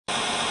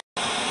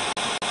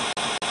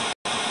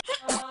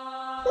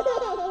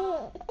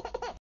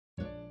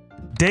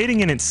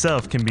Dating in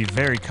itself can be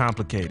very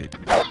complicated.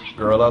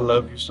 Girl, I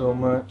love you so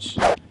much.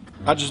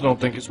 I just don't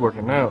think it's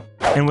working out.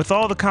 And with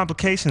all the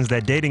complications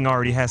that dating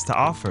already has to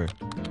offer,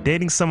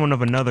 dating someone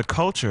of another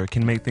culture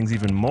can make things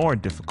even more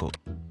difficult.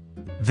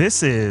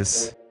 This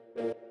is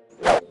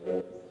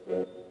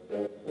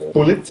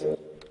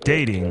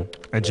dating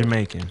a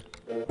Jamaican.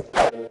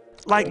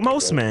 Like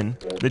most men,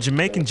 the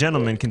Jamaican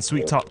gentleman can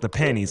sweet talk the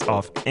panties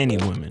off any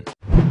woman.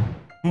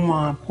 I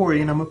want pour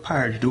in my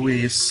porridge the way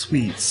you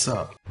sweet,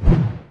 sir.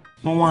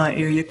 I want to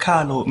hear you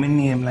call out my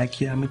name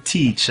like you're my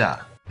teacher.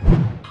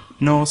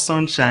 No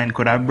sunshine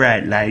could have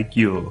bright like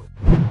you.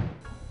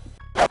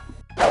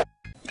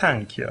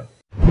 Thank you.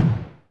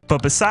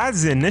 But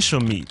besides the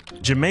initial meet,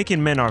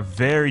 Jamaican men are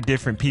very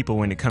different people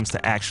when it comes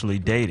to actually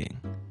dating.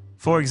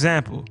 For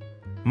example,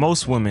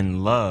 most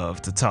women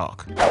love to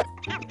talk.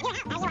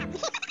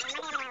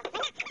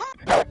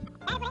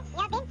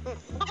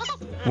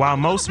 While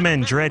most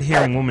men dread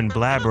hearing women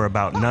blabber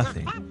about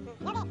nothing,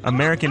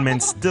 American men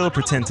still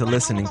pretend to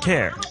listen and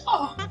care.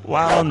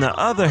 While on the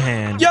other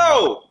hand,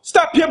 yo,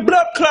 stop your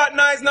blood clot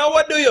noise now,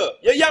 what do you?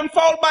 You young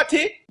foul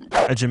batty?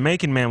 a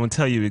Jamaican man will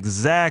tell you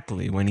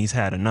exactly when he's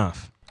had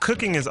enough.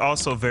 Cooking is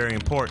also very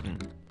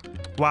important.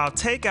 While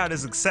takeout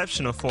is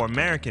exceptional for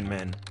American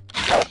men,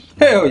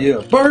 Hell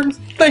yeah, burgers.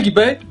 Thank you,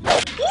 babe.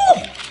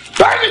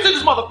 Burgers in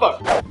this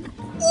motherfucker!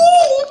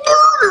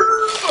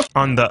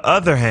 on the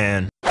other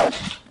hand,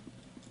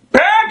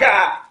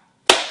 Burger!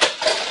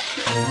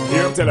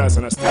 You tell us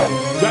in a style.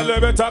 Y'all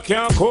better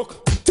can't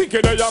cook. Think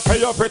you know you pay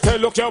your pretty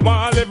look. You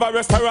want to live a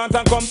restaurant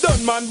and come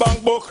done man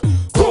bank book.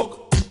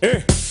 Cook,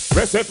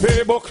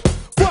 recipe book.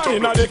 Why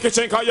in the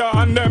kitchen cause you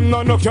and them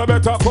no look you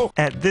better cook.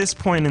 at this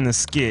point in the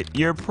skit,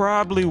 you're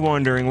probably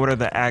wondering what are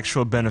the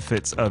actual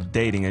benefits of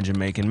dating a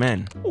Jamaican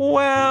man.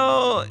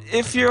 Well,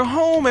 if your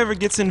home ever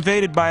gets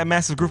invaded by a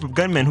massive group of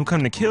gunmen who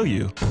come to kill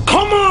you.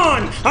 Come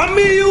on! I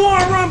mean you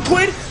want run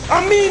with?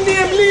 I mean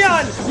name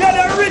Leon. You're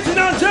the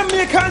original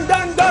Jamaican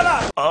Dan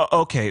Dollar.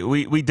 Okay,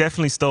 we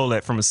definitely stole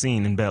that from a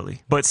scene in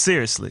Belly. But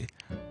seriously,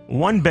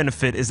 one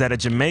benefit is that a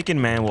Jamaican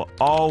man will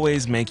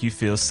always make you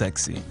feel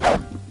sexy.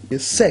 You're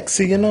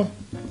sexy, you know.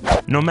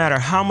 No matter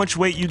how much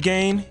weight you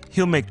gain,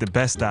 he'll make the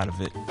best out of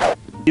it.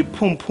 You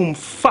pum pum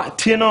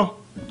fat, you know.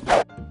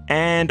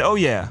 And oh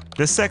yeah,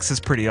 the sex is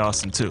pretty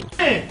awesome too.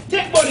 Hey,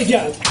 take body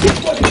girl.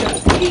 Take body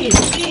girl.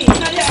 In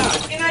a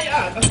yard. In a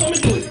yard. That's what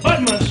we do it.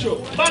 Bad man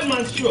stroke. Bad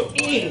man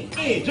stroke.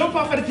 In. Jump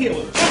off of the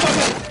table.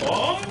 Jump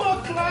off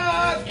of the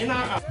table. In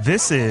a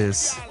This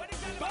is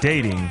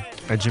dating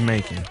a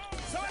Jamaican.